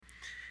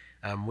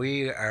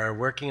We are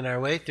working our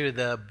way through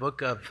the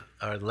book of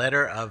our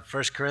letter of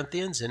 1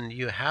 Corinthians, and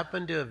you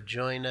happen to have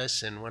joined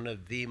us in one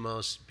of the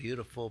most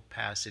beautiful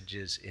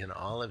passages in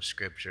all of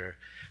Scripture,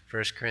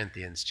 1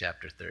 Corinthians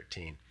chapter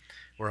 13.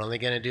 We're only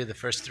going to do the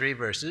first 3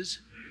 verses,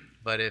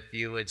 but if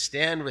you would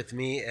stand with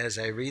me as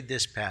I read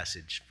this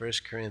passage, 1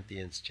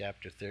 Corinthians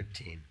chapter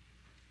 13,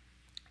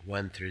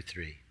 1 through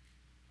 3.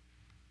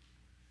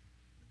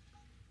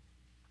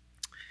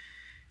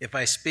 If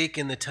I speak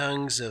in the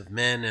tongues of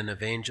men and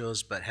of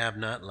angels, but have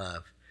not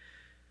love,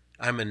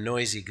 I'm a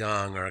noisy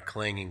gong or a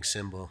clanging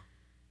cymbal.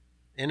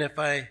 And if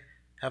I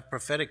have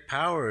prophetic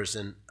powers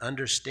and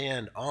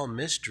understand all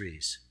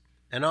mysteries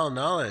and all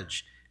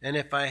knowledge, and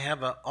if I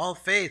have all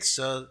faith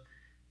so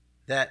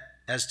that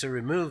as to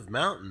remove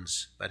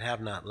mountains, but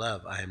have not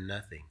love, I am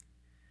nothing.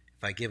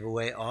 If I give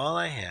away all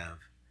I have,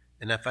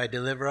 and if I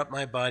deliver up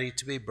my body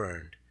to be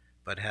burned,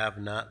 but have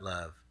not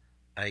love,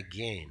 I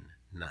gain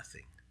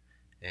nothing.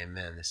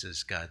 Amen. This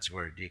is God's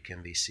word. You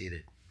can be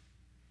seated.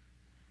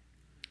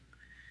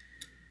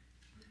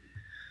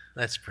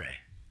 Let's pray.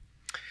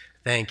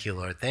 Thank you,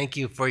 Lord. Thank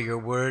you for your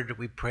word.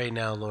 We pray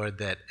now, Lord,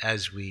 that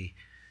as we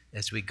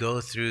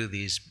go through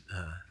the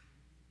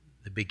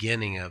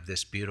beginning of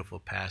this beautiful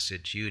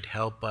passage, you'd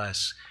help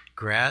us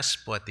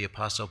grasp what the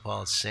Apostle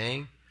Paul is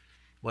saying,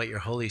 what your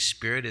Holy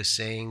Spirit is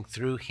saying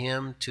through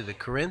him to the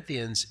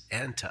Corinthians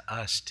and to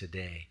us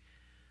today.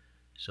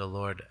 So,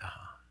 Lord,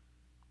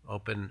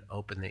 Open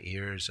the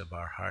ears of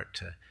our heart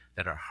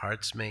that our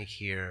hearts may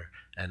hear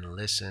and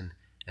listen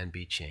and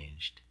be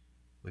changed.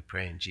 We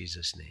pray in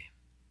Jesus' name.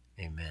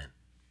 Amen.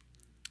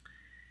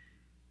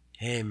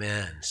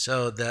 Amen.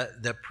 So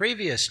the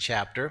previous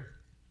chapter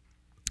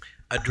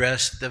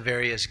addressed the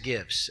various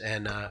gifts,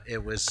 and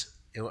it was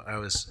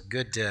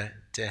good to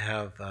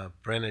have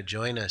Brenna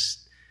join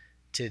us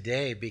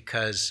today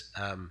because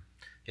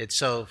it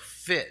so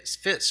fits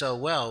so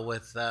well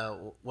with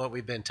what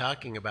we've been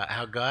talking about,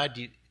 how God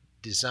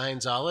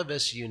designs all of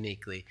us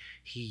uniquely.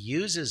 He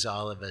uses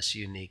all of us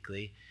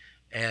uniquely,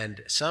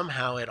 and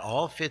somehow it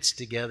all fits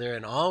together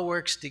and all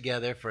works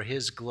together for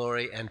his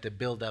glory and to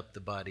build up the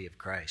body of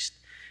Christ.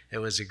 It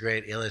was a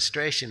great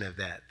illustration of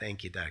that.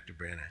 Thank you, Dr.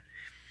 Brenna.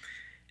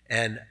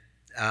 And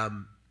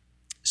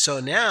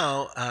so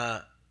now,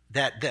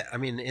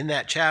 in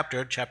that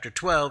chapter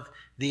 12,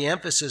 the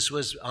emphasis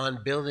was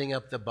on building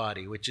up the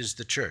body, which is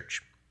the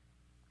church.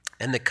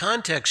 And the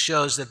context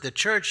shows that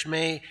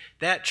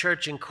that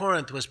church in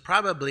Corinth was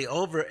probably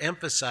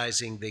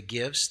overemphasizing the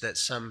gifts that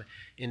some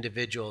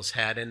individuals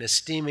had and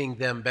esteeming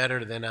them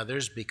better than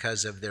others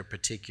because of their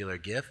particular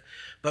gift.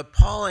 But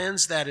Paul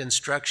ends that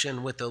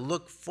instruction with a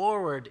look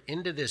forward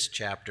into this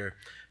chapter,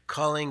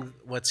 calling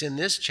what's in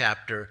this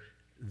chapter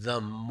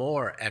the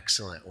more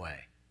excellent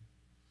way.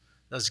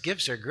 Those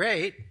gifts are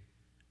great,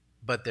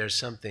 but there's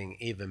something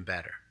even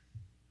better.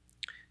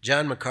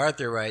 John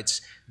MacArthur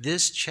writes,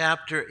 "This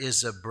chapter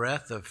is a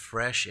breath of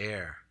fresh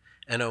air,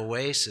 an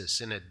oasis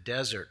in a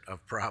desert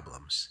of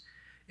problems.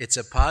 It's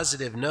a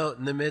positive note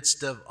in the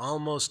midst of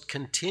almost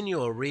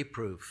continual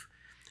reproof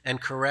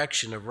and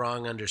correction of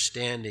wrong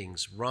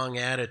understandings, wrong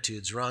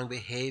attitudes, wrong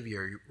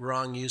behavior,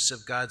 wrong use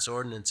of God's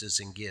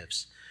ordinances and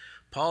gifts."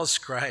 Paul's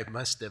scribe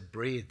must have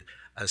breathed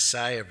a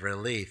sigh of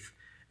relief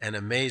and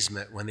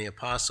amazement when the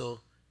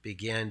apostle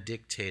began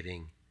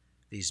dictating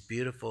these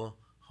beautiful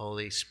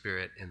Holy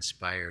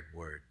Spirit-inspired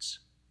words.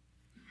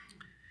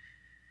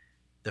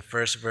 The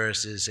first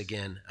verse is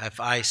again, "If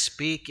I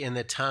speak in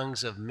the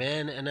tongues of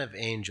men and of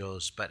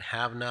angels, but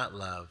have not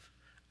love,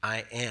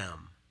 I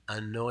am a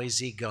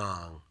noisy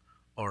gong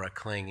or a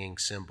clanging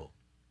cymbal."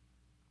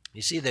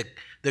 You see,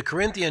 the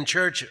Corinthian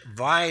church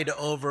vied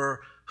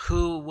over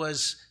who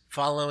was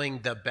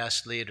following the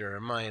best leader.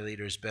 My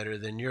leader's better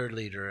than your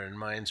leader, and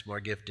mine's more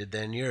gifted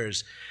than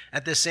yours.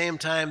 At the same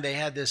time, they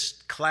had this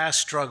class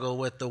struggle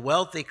with the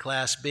wealthy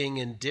class being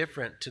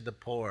indifferent to the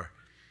poor.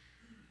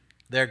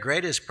 Their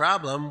greatest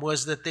problem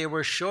was that they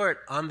were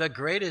short on the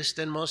greatest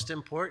and most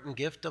important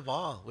gift of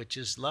all, which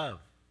is love.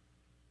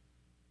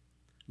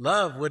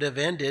 Love would have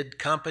ended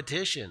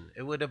competition.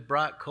 It would have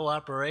brought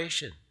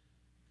cooperation.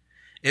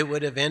 It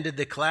would have ended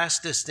the class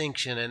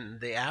distinction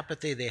and the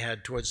apathy they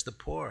had towards the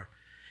poor.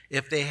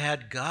 If they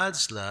had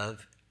God's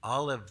love,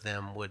 all of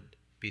them would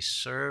be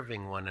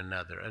serving one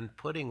another and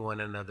putting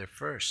one another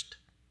first.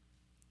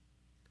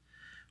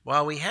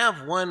 While we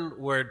have one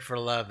word for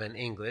love in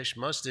English,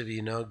 most of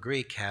you know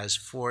Greek has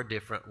 4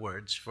 different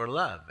words for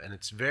love, and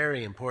it's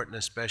very important,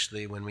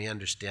 especially when we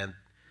understand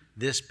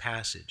this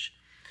passage.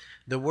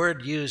 The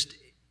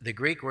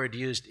Greek word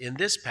used in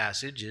this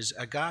passage is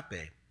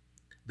agape.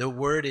 The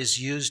word is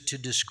used to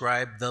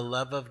describe the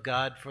love of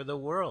God for the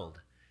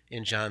world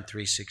in John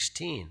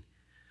 3:16.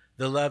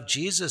 The love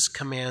Jesus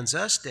commands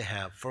us to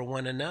have for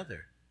one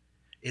another.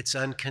 It's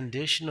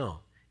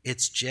unconditional.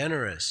 It's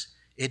generous.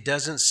 It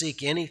doesn't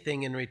seek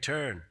anything in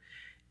return.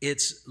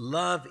 It's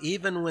love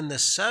even when the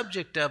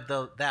subject of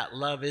that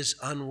love is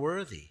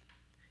unworthy.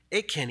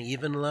 It can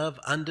even love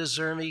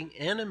undeserving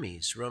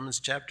enemies,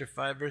 Romans chapter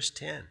 5, verse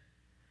 10.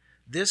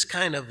 This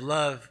kind of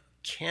love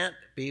can't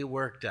be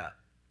worked up.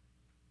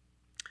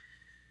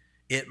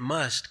 It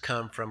must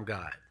come from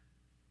God.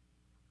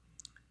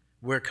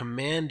 We're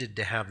commanded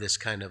to have this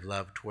kind of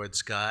love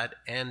towards God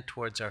and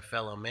towards our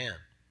fellow man.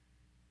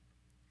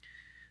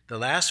 The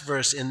last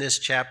verse in this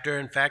chapter,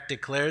 in fact,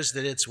 declares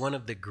that it's one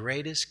of the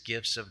greatest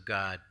gifts of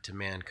God to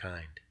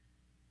mankind.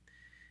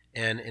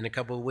 And in a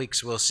couple of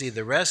weeks, we'll see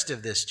the rest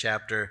of this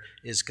chapter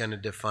is going to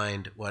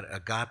define what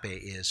agape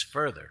is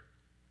further.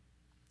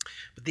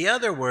 But the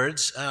other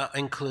words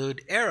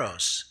include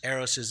eros.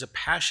 Eros is a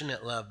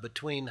passionate love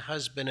between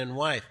husband and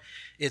wife.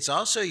 It's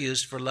also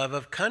used for love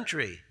of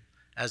country,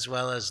 as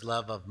well as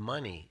love of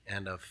money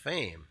and of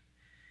fame.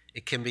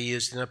 It can be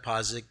used in a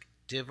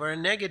positive or a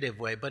negative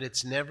way, but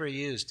it's never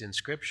used in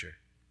Scripture.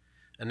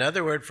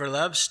 Another word for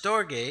love,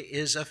 storge,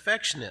 is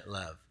affectionate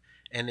love.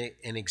 And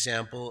an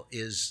example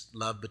is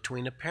love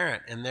between a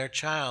parent and their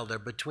child, or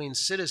between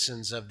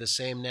citizens of the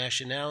same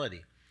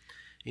nationality.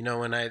 You know,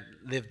 when I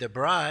lived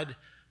abroad,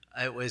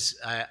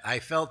 I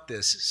felt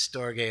this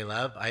storge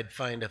love. I'd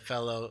find a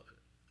fellow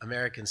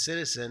American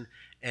citizen,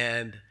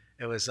 and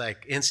it was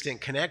like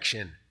instant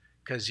connection,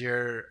 because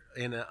you're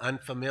in an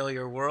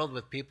unfamiliar world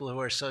with people who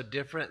are so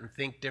different and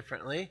think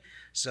differently.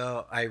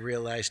 So I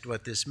realized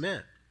what this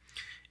meant.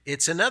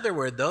 It's another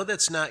word, though,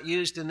 that's not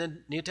used in the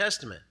New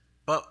Testament.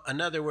 But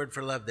another word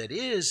for love that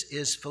is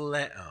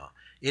phileo.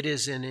 It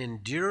is an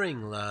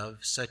enduring love,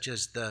 such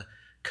as the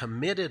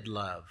committed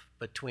love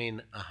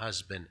between a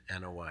husband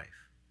and a wife.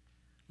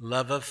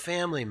 Love of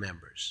family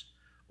members,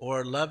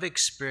 or love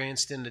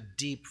experienced in a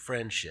deep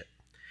friendship.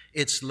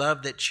 It's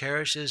love that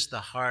cherishes the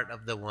heart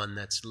of the one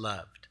that's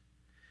loved.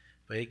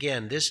 But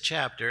again, this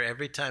chapter,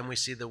 every time we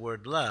see the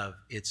word love,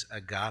 it's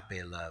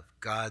agape love,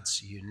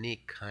 God's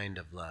unique kind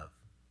of love.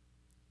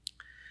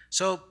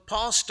 So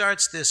Paul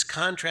starts this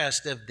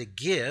contrast of the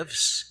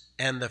gifts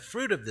and the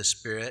fruit of the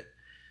Spirit,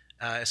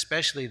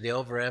 especially the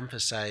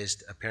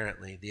overemphasized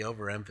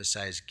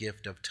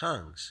gift of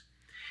tongues.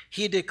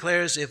 He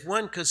declares, if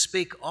one could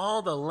speak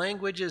all the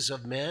languages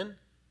of men,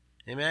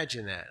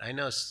 imagine that. I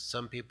know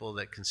some people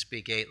that can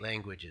speak 8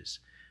 languages.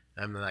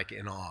 I'm like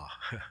in awe.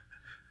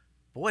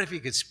 But what if you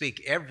could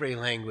speak every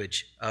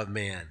language of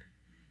man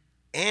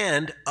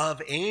and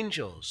of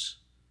angels?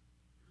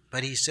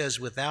 But he says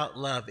without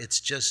love, it's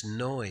just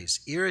noise,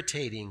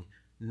 irritating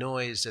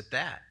noise at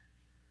that.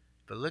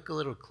 But look a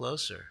little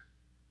closer.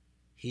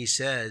 He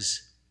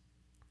says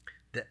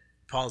that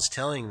Paul's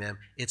telling them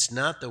it's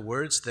not the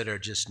words that are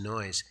just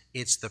noise.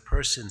 It's the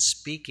person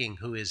speaking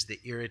who is the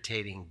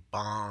irritating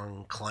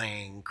bong,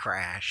 clang,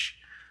 crash.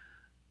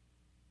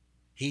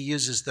 He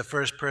uses the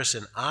first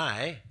person,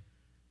 I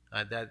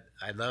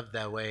love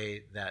that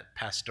way, that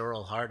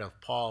pastoral heart of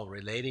Paul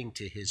relating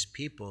to his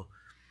people.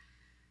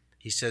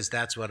 He says,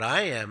 that's what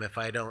I am if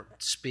I don't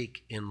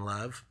speak in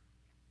love.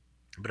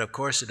 But of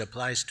course, it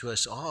applies to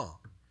us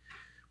all.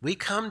 We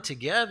come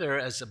together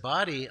as a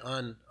body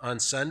on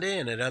Sunday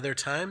and at other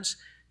times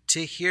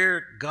to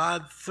hear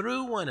God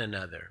through one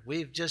another.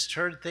 We've just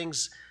heard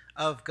things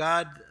of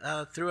God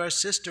through our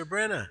sister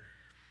Brenna.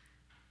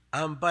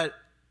 But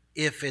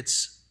if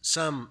it's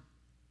some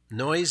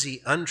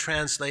noisy,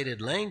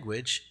 untranslated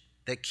language,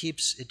 it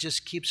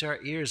just keeps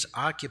our ears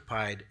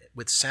occupied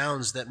with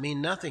sounds that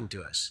mean nothing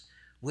to us,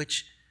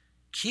 which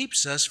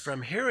keeps us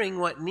from hearing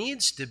what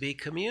needs to be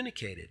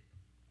communicated.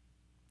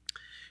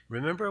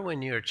 Remember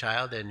when you were a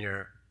child and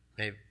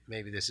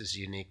maybe this is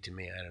unique to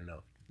me, I don't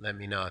know. Let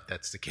me know if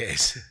that's the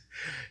case.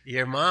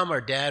 Your mom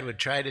or dad would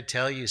try to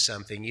tell you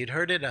something. You'd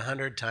heard it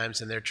 100 times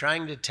and they're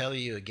trying to tell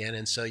you again,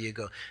 and so you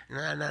go,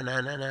 na, na,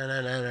 na, na, na,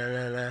 na, na,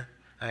 na, na.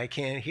 I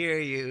can't hear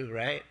you,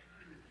 right?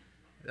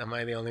 Am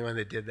I the only one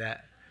that did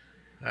that?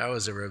 I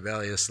was a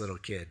rebellious little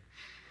kid.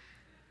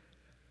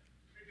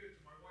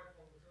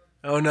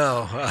 Oh,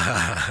 no.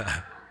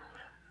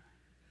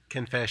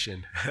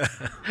 Confession.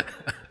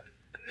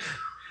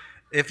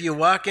 If you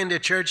walk into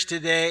church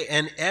today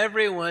and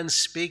everyone's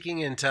speaking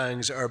in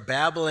tongues or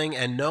babbling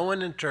and no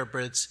one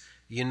interprets,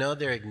 you know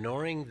they're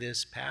ignoring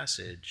this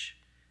passage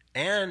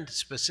and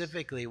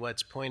specifically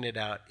what's pointed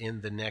out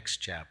in the next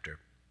chapter.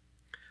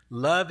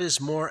 Love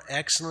is more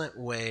excellent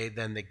way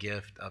than the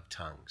gift of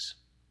tongues.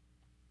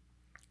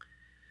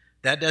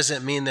 That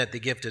doesn't mean that the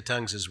gift of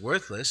tongues is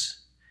worthless.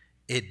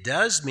 It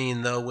does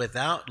mean, though,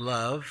 without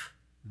love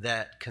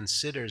that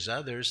considers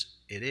others,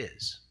 it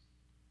is.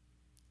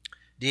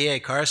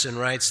 D.A. Carson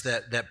writes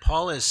that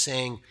Paul is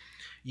saying,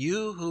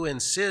 you who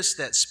insist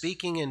that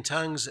speaking in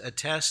tongues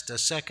attest a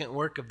second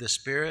work of the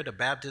Spirit, a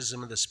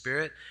baptism of the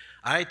Spirit,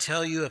 I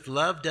tell you, if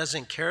love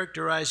doesn't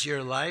characterize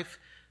your life,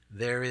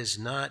 there is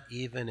not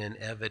even an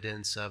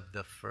evidence of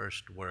the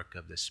first work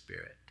of the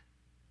Spirit.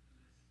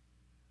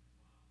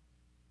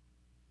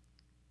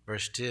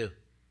 Verse 2.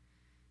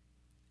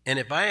 And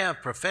if I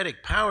have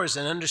prophetic powers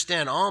and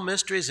understand all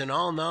mysteries and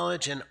all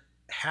knowledge, and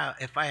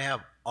if I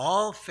have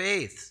all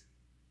faith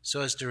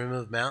so as to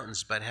remove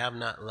mountains but have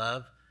not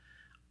love,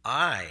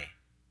 I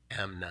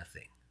am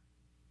nothing.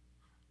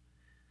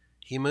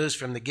 He moves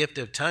from the gift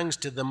of tongues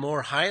to the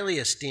more highly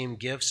esteemed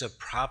gifts of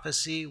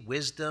prophecy,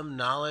 wisdom,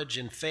 knowledge,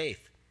 and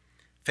faith.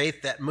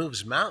 Faith that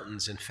moves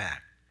mountains, in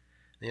fact.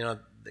 You know,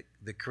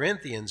 the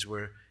Corinthians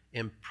were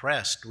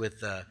impressed with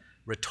the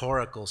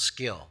rhetorical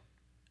skill.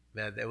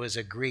 That was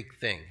a Greek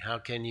thing. How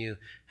can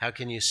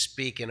you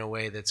speak in a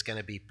way that's going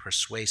to be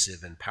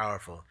persuasive and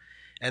powerful?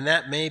 And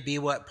that may be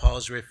what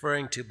Paul's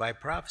referring to by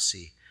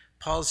prophecy.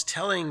 Paul's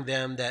telling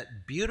them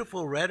that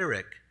beautiful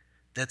rhetoric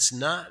that's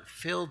not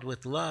filled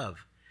with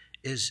love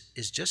is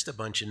just a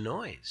bunch of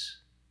noise.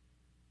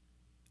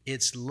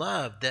 It's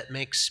love that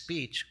makes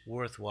speech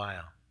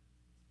worthwhile.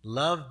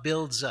 Love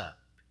builds up,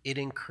 it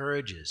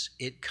encourages,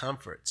 it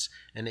comforts,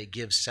 and it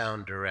gives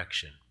sound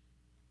direction.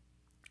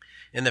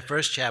 In the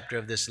first chapter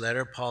of this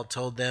letter, Paul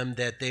told them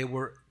that they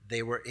were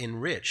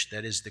enriched,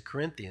 that is, the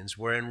Corinthians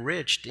were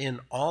enriched in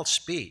all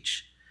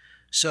speech.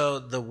 So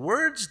the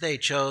words they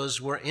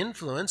chose were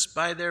influenced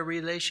by their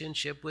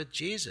relationship with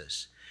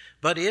Jesus.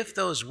 But if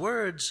those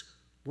words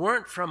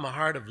weren't from a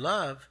heart of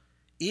love,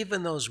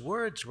 even those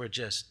words were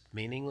just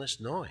meaningless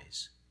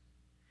noise.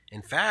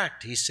 In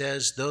fact, he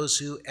says those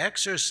who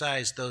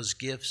exercise those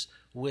gifts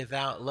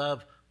without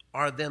love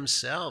are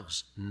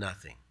themselves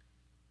nothing.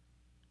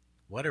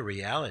 What a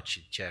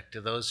reality check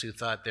to those who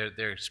thought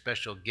their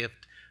special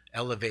gift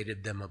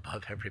elevated them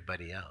above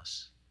everybody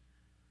else.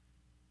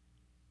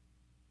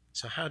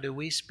 So how do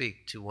we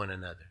speak to one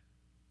another?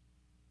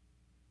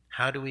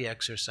 How do we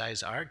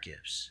exercise our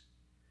gifts?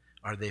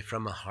 Are they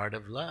from a heart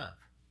of love?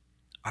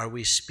 Are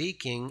we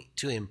speaking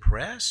to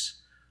impress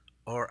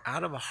or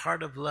out of a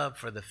heart of love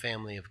for the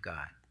family of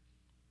God?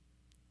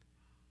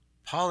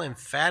 Paul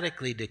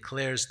emphatically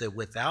declares that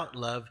without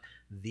love,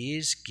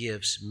 these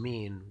gifts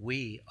mean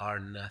we are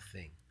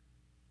nothing.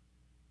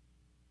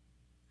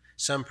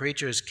 Some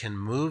preachers can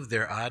move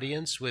their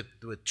audience with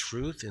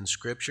truth in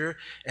Scripture,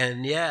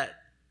 and yet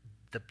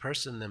the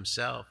person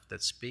themselves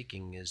that's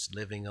speaking is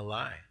living a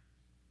lie.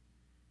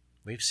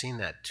 We've seen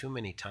that too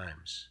many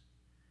times.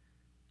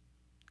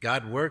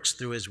 God works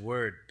through his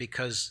word.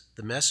 Because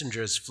the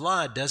messenger is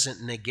flawed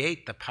doesn't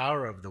negate the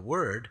power of the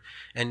word,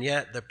 and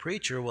yet the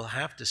preacher will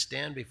have to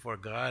stand before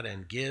God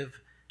and give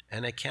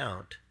an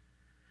account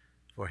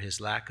for his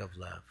lack of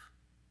love.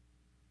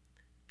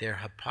 Their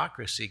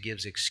hypocrisy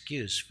gives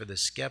excuse for the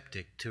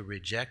skeptic to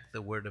reject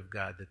the word of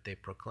God that they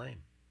proclaim.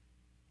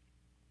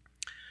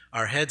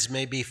 Our heads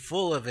may be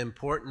full of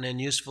important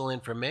and useful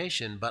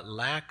information, but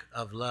lack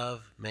of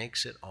love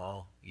makes it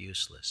all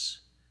useless.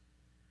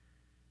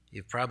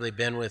 You've probably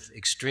been with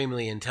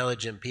extremely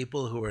intelligent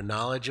people who are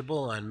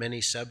knowledgeable on many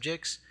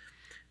subjects.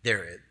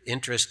 They're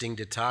interesting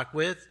to talk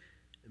with,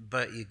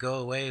 but you go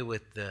away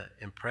with the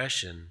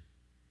impression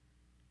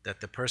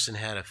that the person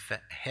had a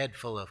head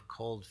full of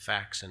cold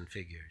facts and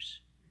figures.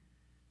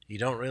 You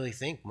don't really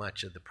think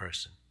much of the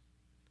person.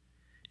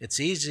 It's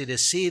easy to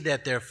see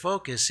that their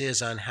focus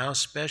is on how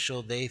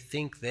special they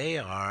think they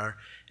are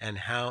and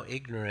how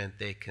ignorant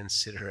they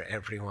consider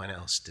everyone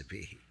else to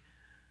be.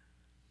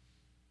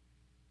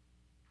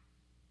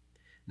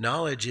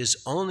 Knowledge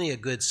is only a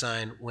good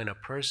sign when a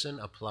person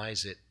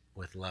applies it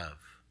with love.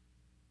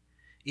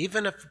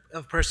 Even if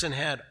a person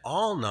had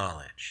all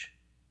knowledge,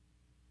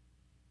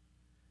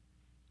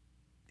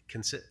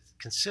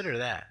 consider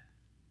that.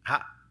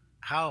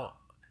 How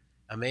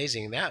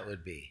amazing that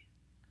would be.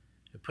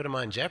 It put them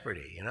on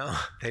jeopardy,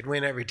 They'd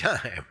win every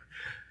time.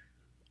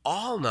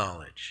 All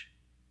knowledge.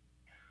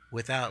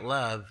 Without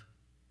love,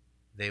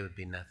 they would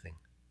be nothing.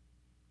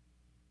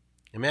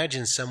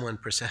 Imagine someone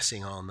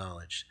possessing all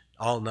knowledge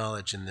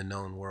in the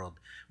known world.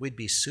 We'd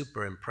be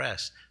super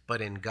impressed.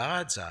 But in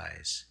God's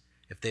eyes,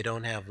 if they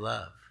don't have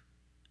love,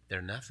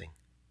 they're nothing.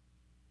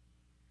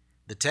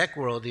 The tech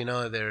world,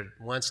 there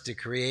wants to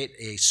create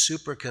a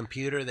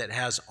supercomputer that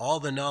has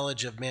all the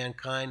knowledge of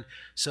mankind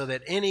so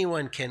that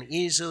anyone can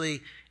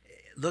easily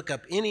look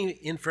up any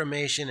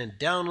information and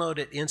download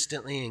it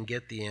instantly and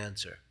get the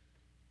answer.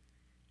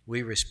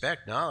 We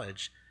respect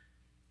knowledge,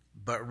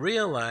 but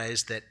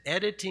realize that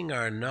editing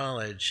our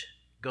knowledge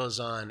goes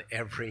on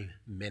every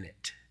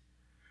minute.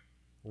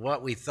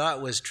 What we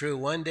thought was true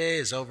one day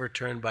is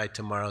overturned by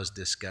tomorrow's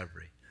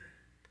discovery.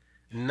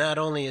 Not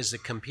only is the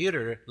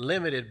computer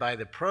limited by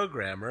the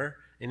programmer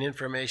and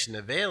information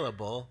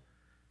available,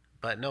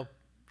 but no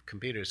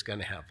computer is going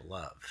to have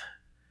love.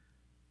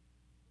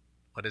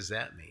 What does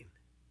that mean?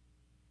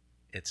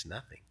 It's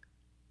nothing.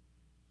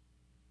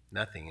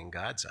 Nothing in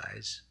God's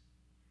eyes.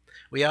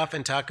 We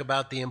often talk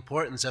about the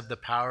importance of the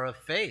power of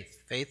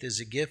faith. Faith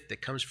is a gift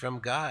that comes from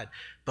God.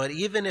 But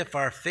even if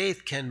our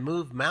faith can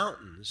move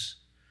mountains,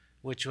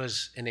 which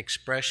was an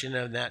expression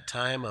of that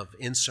time of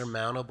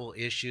insurmountable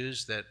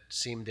issues that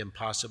seemed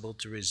impossible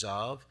to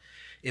resolve,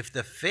 if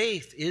the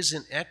faith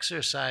isn't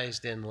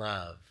exercised in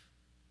love,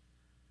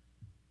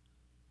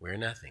 we're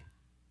nothing.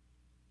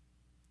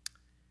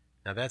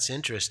 Now that's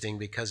interesting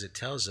because it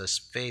tells us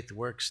faith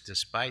works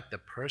despite the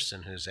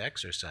person who's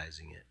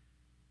exercising it.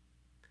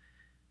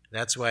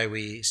 That's why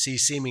we see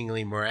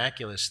seemingly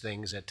miraculous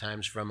things at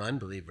times from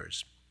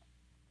unbelievers.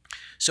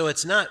 So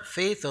it's not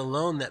faith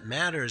alone that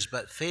matters,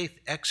 but faith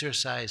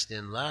exercised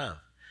in love.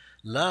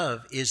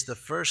 Love is the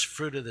first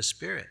fruit of the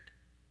Spirit.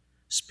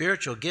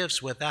 Spiritual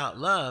gifts without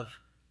love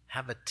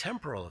have a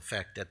temporal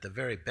effect at the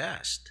very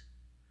best.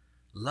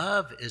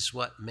 Love is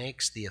what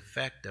makes the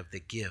effect of the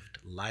gift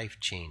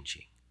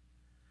life-changing.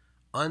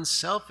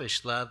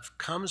 Unselfish love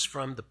comes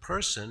from the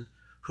person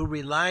who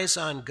relies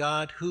on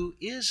God, who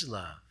is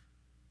love.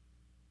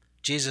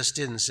 Jesus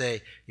didn't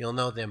say, you'll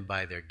know them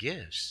by their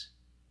gifts.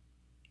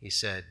 He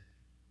said,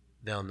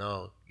 they'll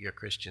know you're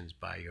Christians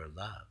by your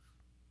love.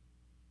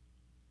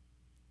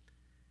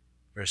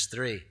 Verse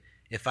 3,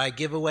 if I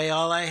give away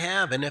all I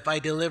have, and if I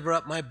deliver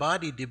up my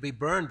body to be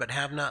burned, but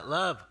have not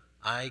love,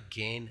 I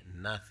gain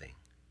nothing.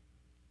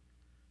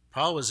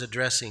 Paul was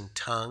addressing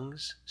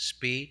tongues,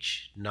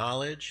 speech,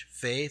 knowledge,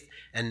 faith,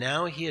 and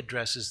now he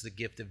addresses the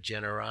gift of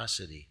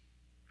generosity.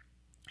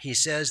 He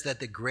says that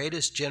the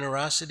greatest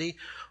generosity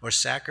or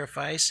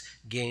sacrifice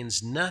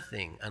gains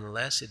nothing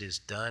unless it is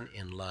done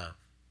in love.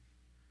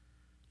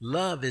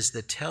 Love is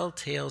the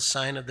telltale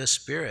sign of the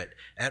Spirit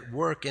at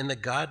work in the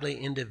godly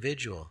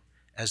individual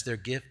as their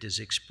gift is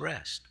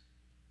expressed.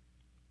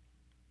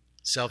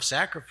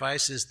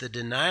 Self-sacrifice is the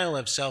denial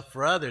of self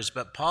for others,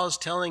 but Paul's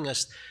telling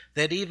us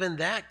that even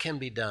that can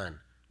be done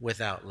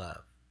without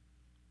love.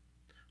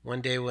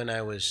 One day when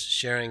I was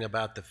sharing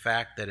about the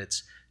fact that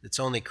it's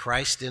only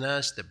Christ in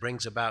us that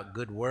brings about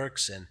good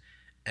works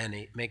and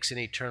it makes an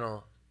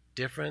eternal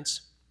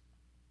difference,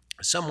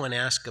 someone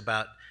asked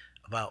about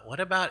what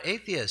about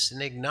atheists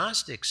and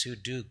agnostics who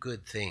do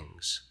good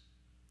things?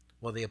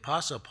 Well, the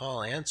Apostle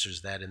Paul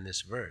answers that in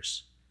this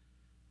verse.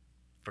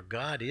 For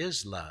God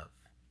is love.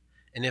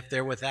 And if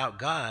they're without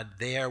God,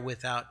 they are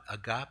without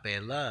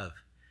agape love.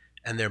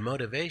 And their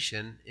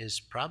motivation is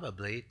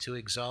probably to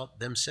exalt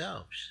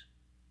themselves.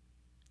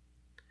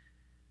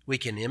 We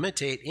can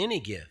imitate any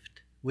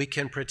gift. We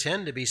can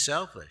pretend to be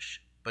selfish,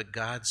 but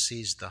God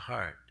sees the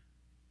heart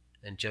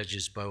and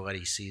judges by what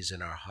he sees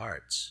in our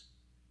hearts.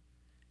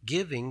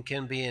 Giving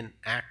can be an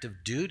act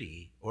of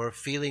duty or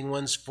feeling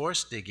one's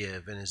forced to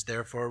give and is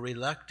therefore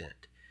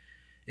reluctant.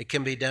 It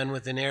can be done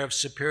with an air of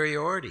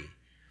superiority,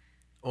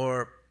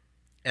 or,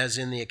 as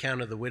in the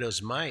account of the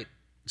widow's mite,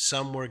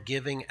 some were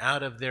giving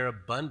out of their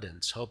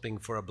abundance, hoping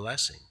for a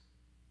blessing.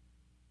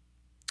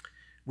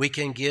 We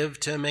can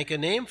give to make a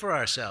name for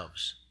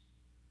ourselves,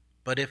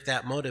 but if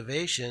that's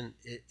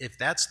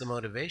the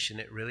motivation,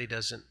 it really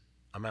doesn't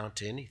amount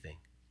to anything.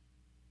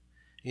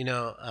 You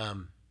know,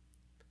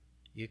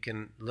 you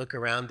can look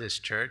around this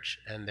church,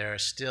 and there are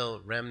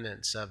still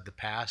remnants of the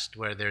past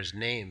where there's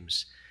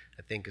names.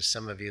 I think as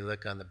some of you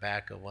look on the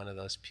back of one of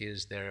those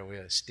pews there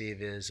where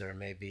Steve is, or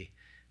maybe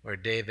where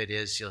David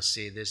is, you'll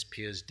see this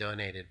pew is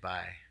donated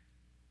by.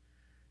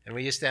 And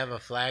we used to have a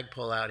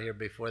flagpole out here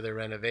before the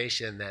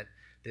renovation that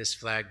this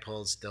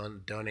flagpole's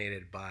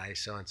donated by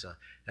so-and-so.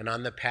 And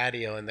on the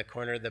patio, in the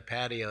corner of the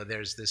patio,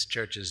 there's this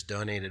church is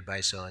donated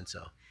by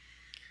so-and-so.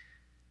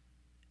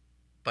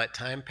 But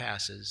time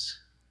passes,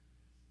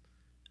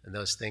 and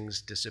those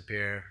things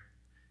disappear,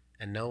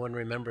 and no one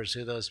remembers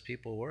who those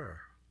people were.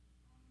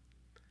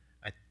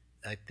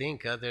 I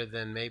think other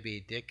than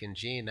maybe Dick and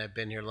Jean, I've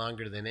been here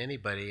longer than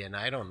anybody, and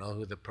I don't know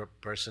who the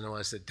person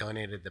was that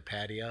donated the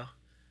patio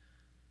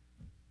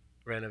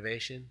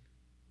renovation.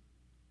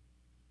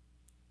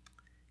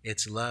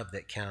 It's love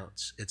that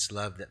counts. It's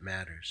love that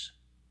matters.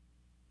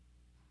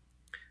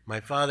 My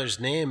father's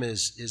name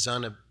is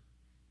on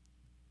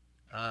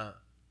a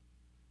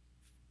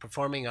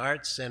performing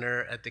arts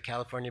center at the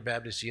California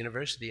Baptist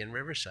University in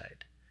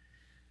Riverside.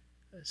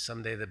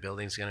 Someday the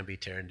building's going to be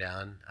torn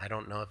down. I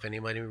don't know if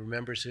anybody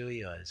remembers who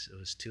he was. It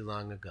was too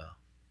long ago.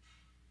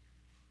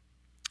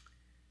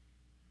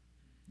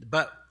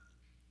 But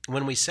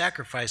when we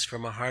sacrifice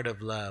from a heart of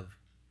love,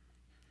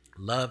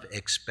 love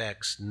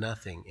expects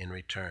nothing in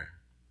return.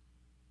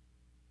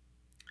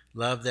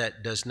 Love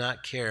that does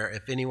not care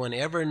if anyone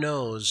ever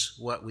knows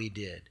what we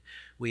did.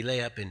 We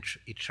lay up in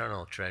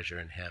eternal treasure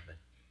in heaven.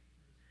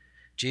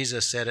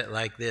 Jesus said it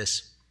like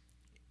this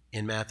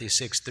in Matthew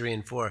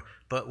 6:3-4.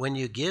 But when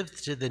you give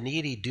to the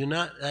needy, do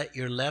not let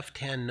your left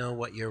hand know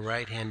what your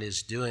right hand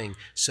is doing,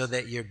 so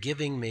that your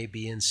giving may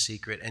be in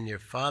secret, and your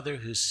Father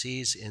who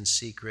sees in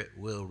secret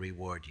will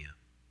reward you.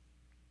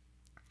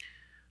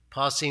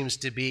 Paul seems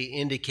to be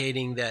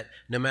indicating that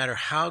no matter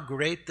how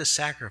great the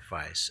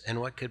sacrifice, and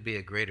what could be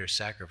a greater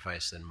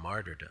sacrifice than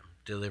martyrdom,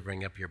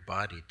 delivering up your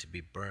body to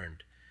be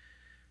burned,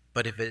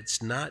 but if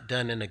it's not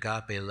done in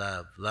agape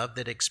love, love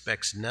that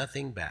expects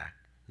nothing back,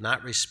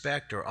 not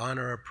respect or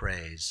honor or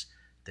praise,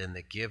 then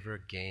the giver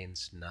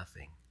gains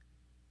nothing.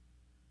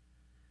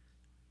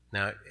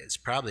 Now, it's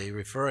probably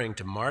referring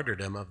to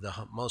martyrdom of the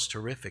most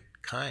horrific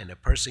kind. A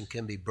person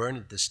can be burned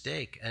at the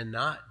stake and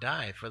not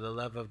die for the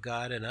love of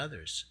God and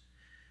others.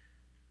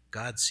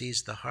 God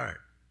sees the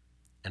heart,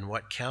 and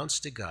what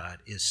counts to God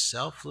is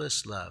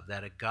selfless love,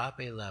 that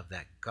agape love,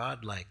 that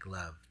godlike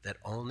love that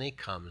only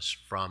comes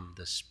from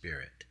the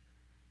Spirit.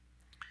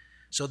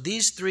 So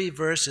these three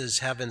verses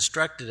have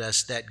instructed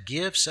us that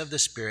gifts of the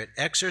Spirit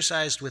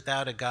exercised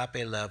without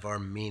agape love are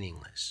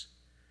meaningless.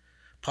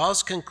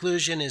 Paul's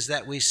conclusion is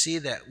that we see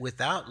that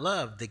without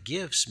love, the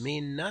gifts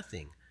mean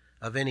nothing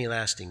of any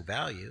lasting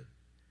value.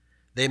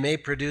 They may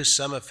produce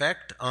some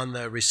effect on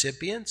the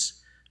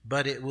recipients,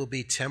 but it will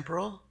be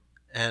temporal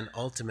and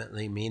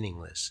ultimately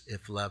meaningless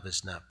if love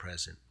is not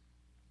present.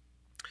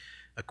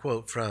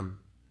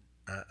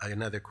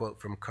 Another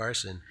quote from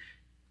Carson: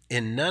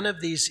 in none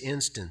of these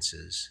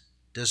instances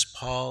does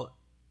Paul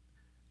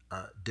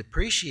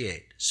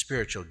depreciate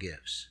spiritual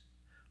gifts,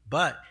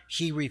 but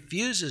he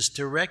refuses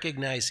to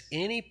recognize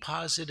any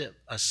positive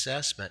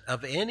assessment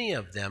of any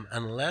of them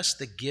unless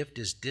the gift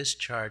is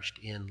discharged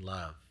in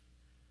love.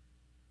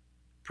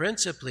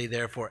 Principally,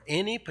 therefore,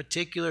 any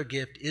particular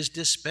gift is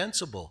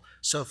dispensable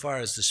so far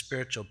as the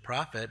spiritual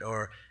profit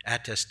or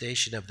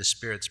attestation of the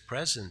Spirit's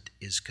presence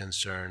is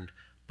concerned,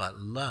 but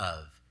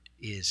love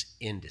is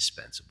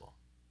indispensable.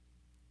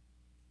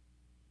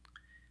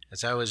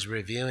 As I was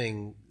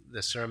reviewing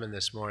the sermon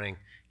this morning,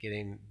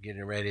 getting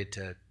ready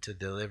to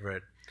deliver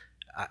it,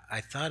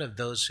 I thought of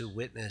those who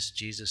witnessed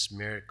Jesus'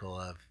 miracle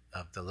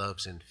of the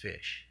loaves and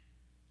fish.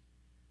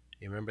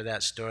 You remember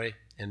that story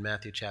in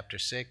Matthew chapter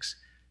 6?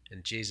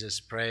 And Jesus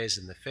prays,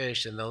 and the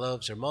fish and the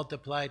loaves are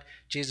multiplied.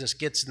 Jesus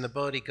gets in the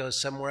boat, he goes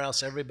somewhere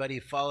else. Everybody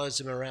follows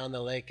him around the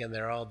lake, and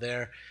they're all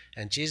there.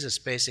 And Jesus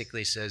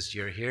basically says,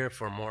 you're here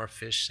for more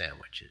fish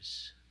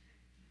sandwiches.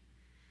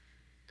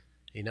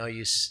 You know,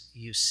 you've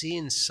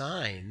seen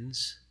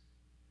signs,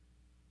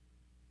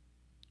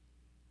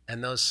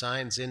 and those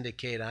signs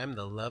indicate I'm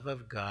the love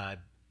of God,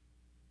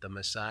 the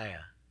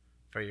Messiah,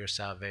 for your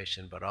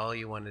salvation, but all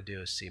you want to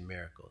do is see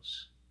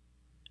miracles.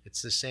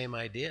 It's the same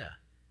idea.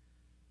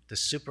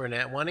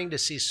 Wanting to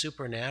see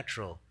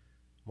supernatural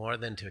more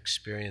than to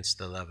experience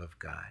the love of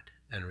God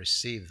and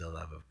receive the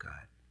love of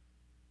God.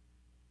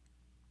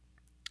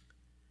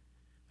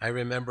 I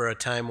remember a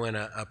time when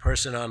a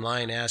person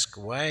online asked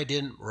why I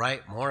didn't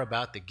write more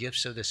about the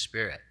gifts of the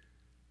Spirit.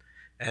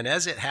 And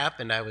as it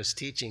happened, I was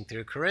teaching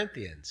through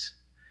Corinthians.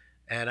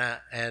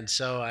 And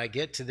so I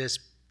get to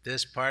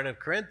this part of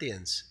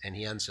Corinthians, and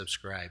he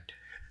unsubscribed.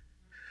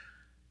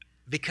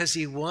 Because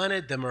he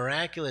wanted the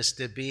miraculous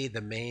to be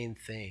the main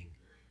thing.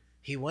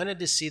 He wanted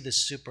to see the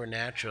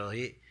supernatural.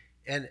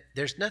 And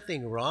there's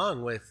nothing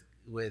wrong with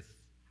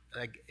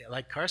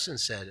like Carson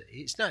said,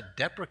 he's not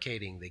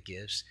deprecating the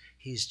gifts.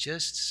 He's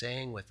just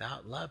saying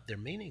without love, they're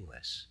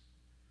meaningless.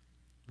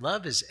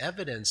 Love is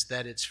evidence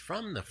that it's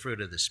from the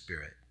fruit of the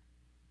Spirit.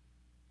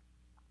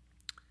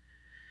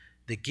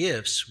 The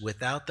gifts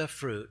without the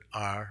fruit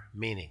are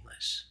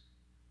meaningless.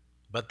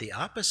 But the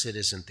opposite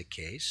isn't the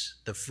case.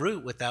 The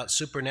fruit without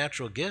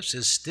supernatural gifts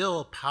is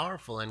still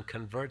powerful and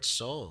converts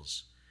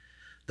souls.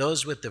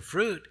 Those with the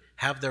fruit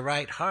have the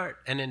right heart,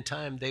 and in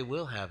time they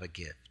will have a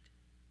gift.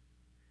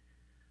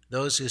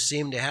 Those who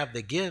seem to have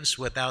the gifts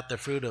without the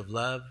fruit of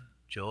love,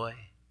 joy,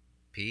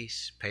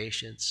 peace,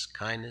 patience,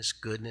 kindness,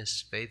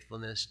 goodness,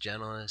 faithfulness,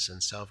 gentleness,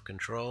 and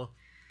self-control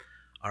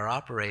are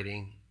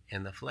operating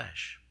in the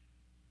flesh.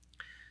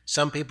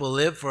 Some people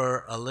live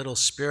for a little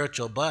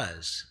spiritual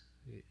buzz.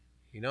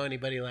 You know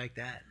anybody like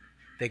that?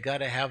 They got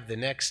to have the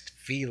next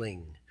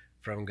feeling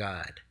from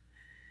God,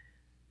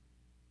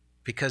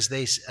 because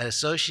they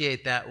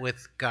associate that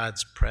with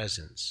God's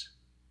presence.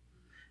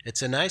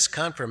 It's a nice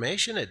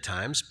confirmation at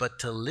times, but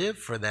to live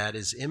for that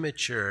is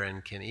immature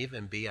and can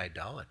even be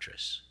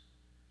idolatrous.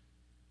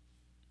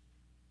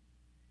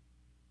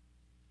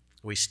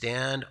 We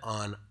stand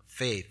on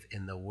faith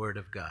in the Word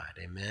of God,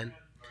 amen?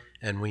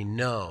 And we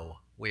know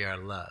we are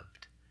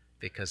loved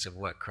because of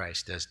what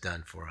Christ has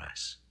done for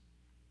us.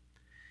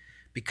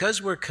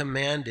 Because we're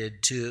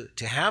commanded to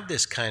have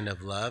this kind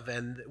of love,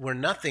 and we're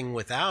nothing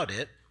without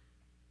it,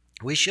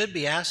 we should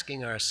be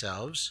asking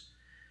ourselves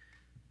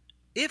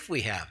if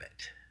we have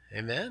it.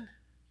 Amen?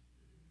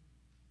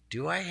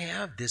 Do I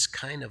have this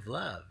kind of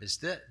love? Is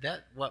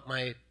that what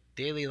my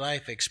daily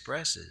life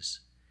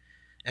expresses?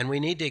 And we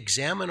need to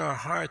examine our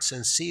hearts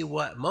and see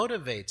what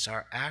motivates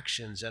our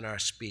actions and our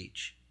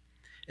speech.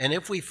 And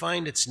if we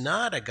find it's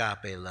not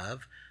agape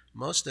love,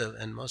 most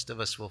of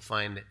us will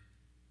find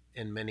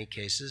in many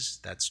cases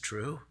that's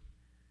true,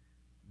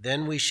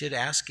 then we should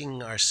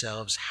asking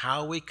ourselves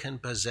how we can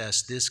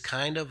possess this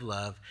kind of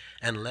love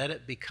and let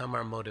it become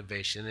our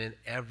motivation in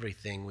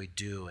everything we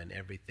do and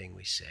everything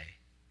we say.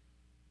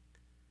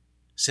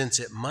 Since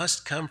it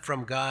must come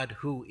from God,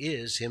 who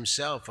is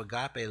himself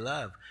agape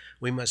love,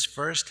 we must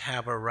first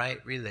have a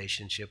right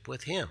relationship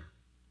with him.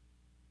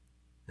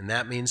 And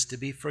that means to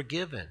be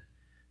forgiven,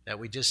 that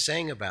we just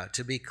sang about,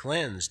 to be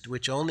cleansed,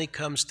 which only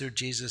comes through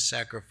Jesus'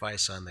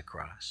 sacrifice on the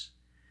cross.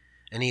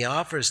 And he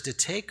offers to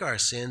take our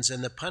sins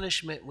and the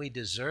punishment we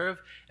deserve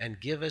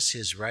and give us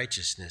his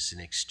righteousness in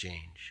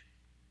exchange.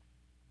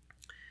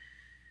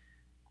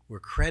 We're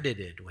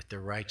credited with the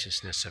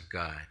righteousness of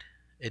God.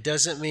 It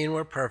doesn't mean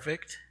we're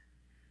perfect,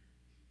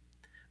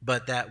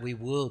 but that we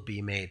will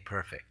be made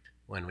perfect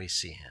when we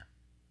see him.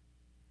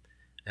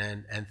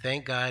 And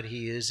thank God he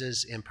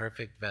uses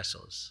imperfect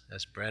vessels,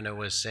 as Brenna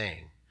was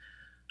saying.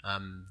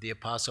 The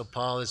Apostle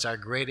Paul is our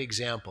great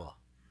example.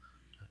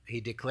 He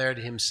declared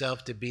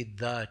himself to be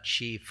the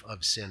chief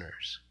of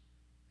sinners,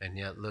 and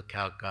yet look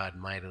how God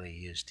mightily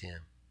used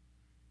him.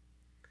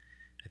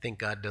 I think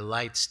God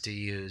delights to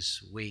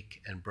use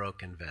weak and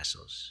broken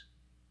vessels.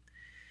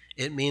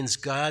 It means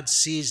God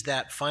sees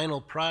that final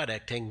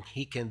product and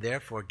he can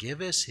therefore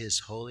give us his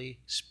Holy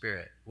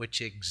Spirit,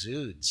 which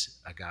exudes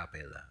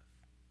agape love.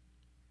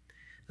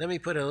 Let me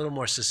put it a little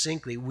more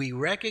succinctly. We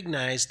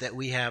recognize that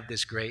we have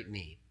this great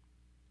need.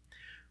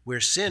 We're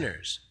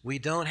sinners. We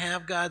don't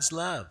have God's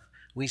love.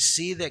 We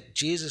see that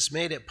Jesus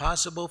made it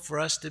possible for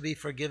us to be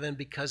forgiven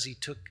because he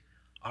took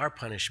our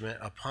punishment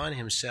upon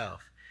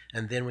himself.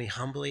 And then we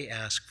humbly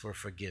ask for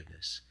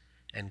forgiveness.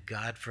 And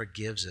God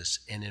forgives us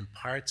and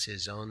imparts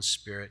his own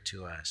Spirit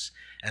to us.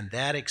 And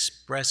that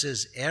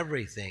expresses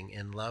everything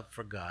in love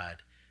for God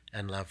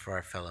and love for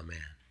our fellow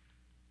man.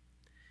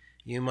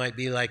 You might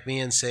be like me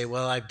and say,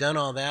 well, I've done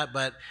all that,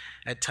 but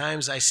at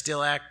times I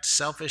still act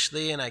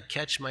selfishly and I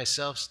catch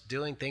myself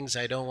doing things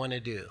I don't want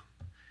to do.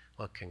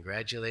 Well,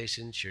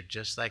 congratulations, you're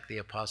just like the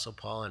Apostle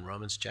Paul in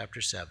Romans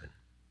chapter 7.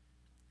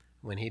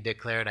 When he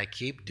declared, I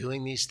keep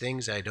doing these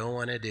things I don't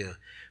want to do.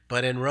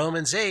 But in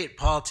Romans 8,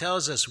 Paul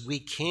tells us we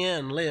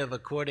can live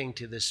according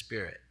to the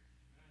Spirit.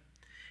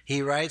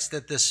 He writes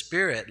that the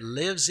Spirit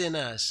lives in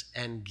us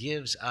and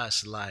gives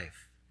us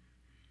life.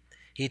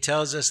 He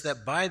tells us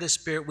that by the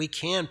Spirit we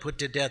can put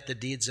to death the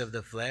deeds of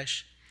the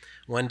flesh.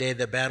 One day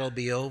the battle will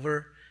be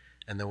over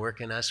and the work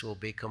in us will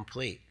be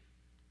complete.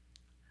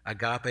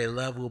 Agape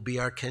love will be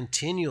our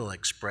continual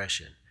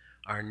expression,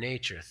 our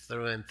nature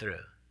through and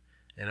through.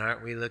 And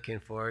aren't we looking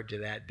forward to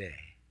that day?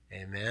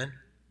 Amen?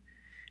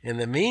 In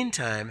the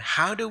meantime,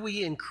 how do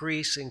we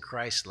increase in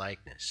Christ's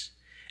likeness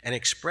and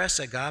express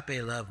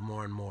agape love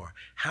more and more?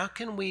 How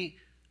can we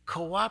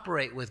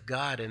cooperate with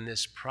God in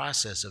this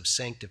process of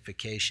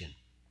sanctification?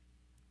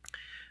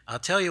 I'll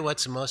tell you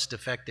what's most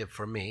effective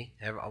for me.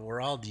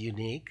 We're all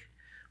unique,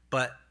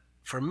 but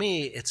for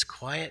me, it's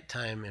quiet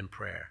time in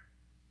prayer.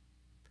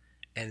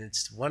 And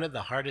it's one of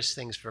the hardest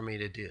things for me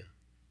to do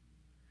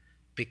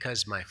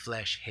because my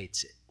flesh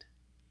hates it.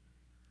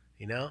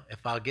 You know, if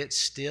I'll get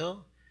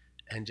still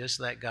and just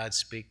let God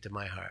speak to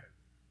my heart,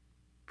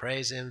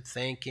 praise him,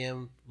 thank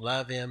him,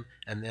 love him,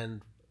 and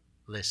then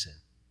listen.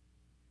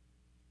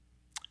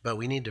 But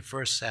we need to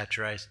first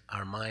saturate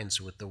our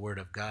minds with the Word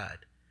of God.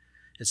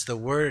 It's the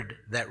Word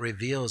that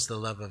reveals the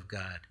love of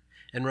God.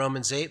 In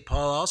Romans 8,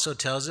 Paul also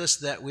tells us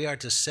that we are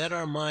to set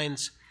our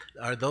minds,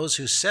 or those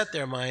who set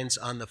their minds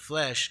on the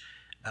flesh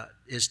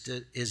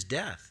is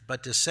death.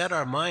 But to set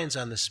our minds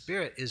on the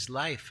Spirit is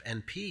life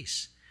and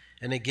peace.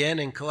 And again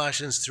in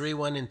Colossians 3,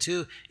 1 and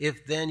 2,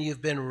 if then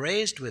you've been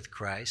raised with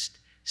Christ,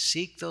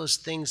 seek those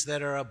things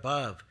that are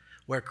above,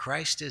 where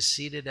Christ is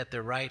seated at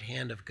the right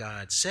hand of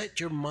God. Set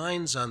your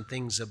minds on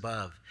things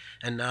above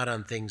and not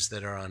on things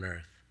that are on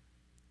earth.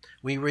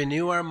 We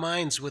renew our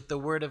minds with the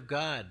Word of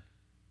God.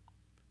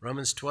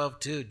 Romans 12,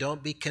 2,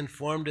 don't be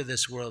conformed to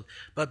this world,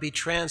 but be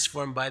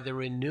transformed by the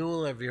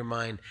renewal of your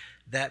mind,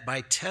 that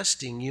by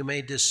testing you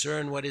may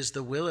discern what is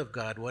the will of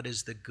God, what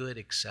is the good,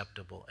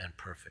 acceptable, and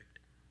perfect.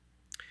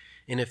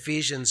 In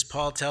Ephesians,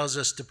 Paul tells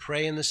us to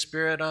pray in the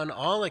Spirit on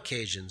all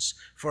occasions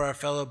for our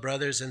fellow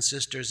brothers and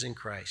sisters in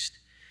Christ.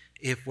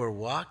 If we're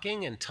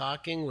walking and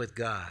talking with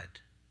God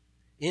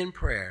in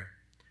prayer,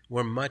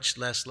 we're much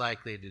less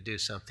likely to do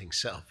something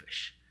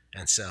selfish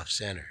and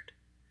self-centered.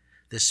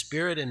 The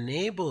Spirit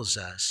enables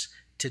us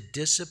to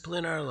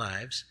discipline our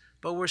lives,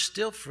 but we're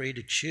still free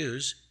to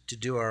choose to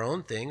do our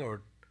own thing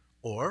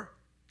or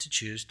to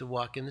choose to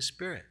walk in the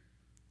Spirit.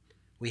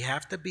 We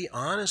have to be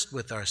honest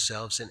with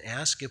ourselves and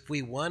ask if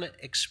we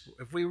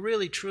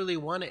really truly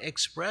want to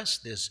express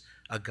this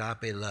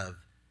agape love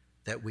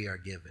that we are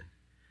given.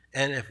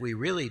 And if we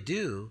really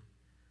do,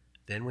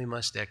 then we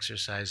must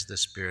exercise the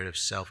spirit of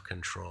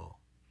self-control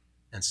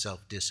and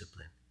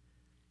self-discipline.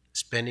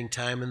 Spending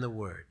time in the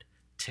Word.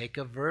 Take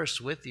a verse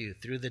with you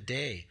through the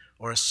day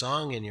or a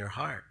song in your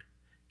heart.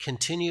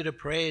 Continue to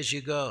pray as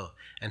you go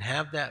and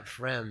have that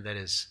friend that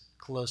is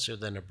closer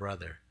than a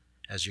brother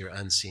as your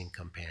unseen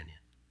companion.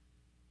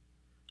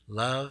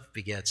 Love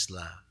begets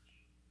love.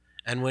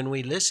 And when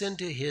we listen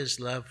to his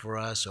love for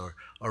us or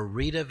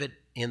read of it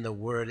in the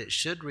Word, it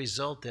should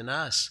result in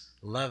us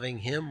loving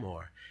him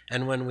more.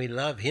 And when we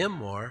love him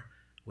more,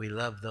 we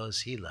love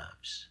those he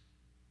loves.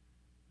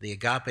 The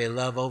agape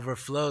love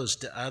overflows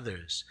to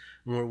others,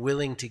 and we're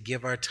willing to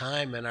give our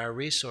time and our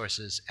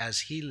resources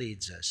as he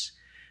leads us.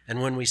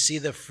 And when we see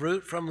the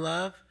fruit from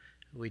love,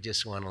 we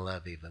just want to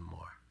love even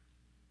more.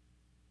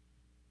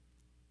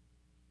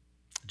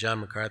 John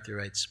MacArthur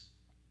writes,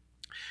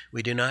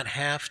 we do not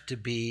have to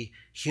be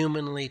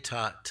humanly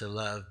taught to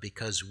love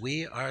because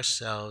we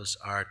ourselves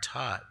are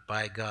taught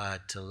by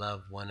God to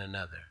love one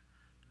another.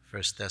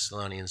 1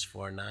 Thessalonians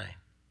 4:9.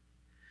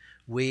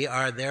 We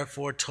are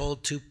therefore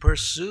told to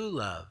pursue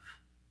love.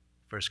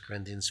 1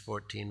 Corinthians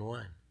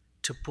 14:1.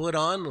 To put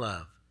on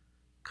love.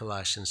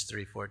 Colossians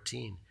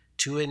 3:14.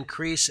 To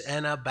increase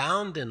and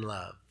abound in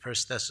love.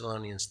 1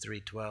 Thessalonians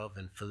 3:12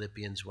 and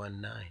Philippians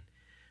 1:9.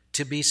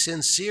 To be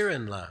sincere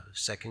in love.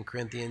 2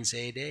 Corinthians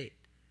 8:8.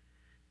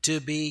 To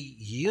be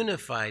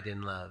unified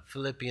in love,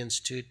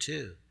 Philippians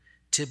 2:2.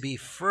 To be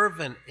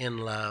fervent in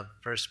love,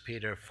 1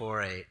 Peter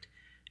 4:8.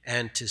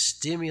 And to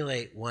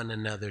stimulate one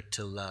another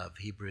to love,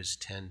 Hebrews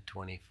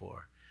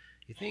 10:24.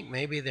 you think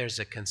maybe there's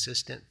a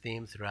consistent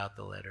theme throughout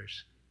the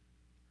letters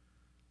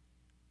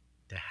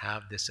to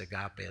have this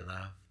agape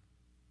love?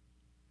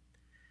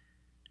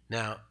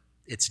 Now,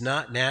 it's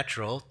not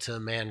natural to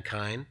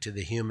mankind, to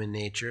the human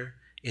nature.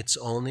 It's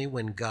only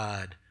when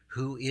God,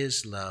 who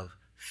is love,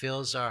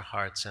 fills our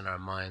hearts and our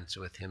minds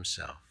with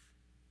himself.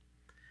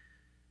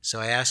 So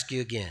I ask you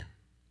again,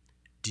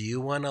 do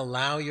you want to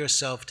allow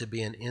yourself to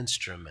be an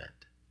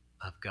instrument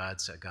of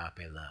God's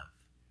agape love?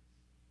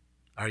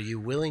 Are you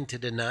willing to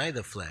deny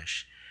the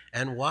flesh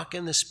and walk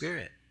in the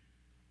Spirit?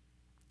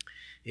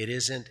 It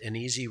isn't an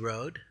easy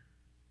road,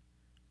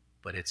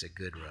 but it's a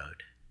good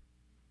road.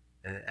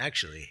 And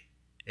actually,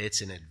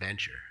 it's an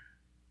adventure.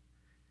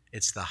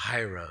 It's the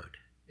high road.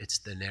 It's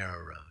the narrow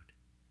road.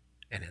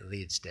 And it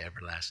leads to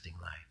everlasting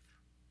life.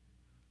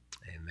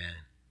 Amen.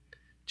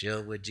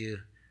 Jill, would you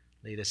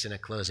lead us in a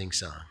closing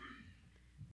song?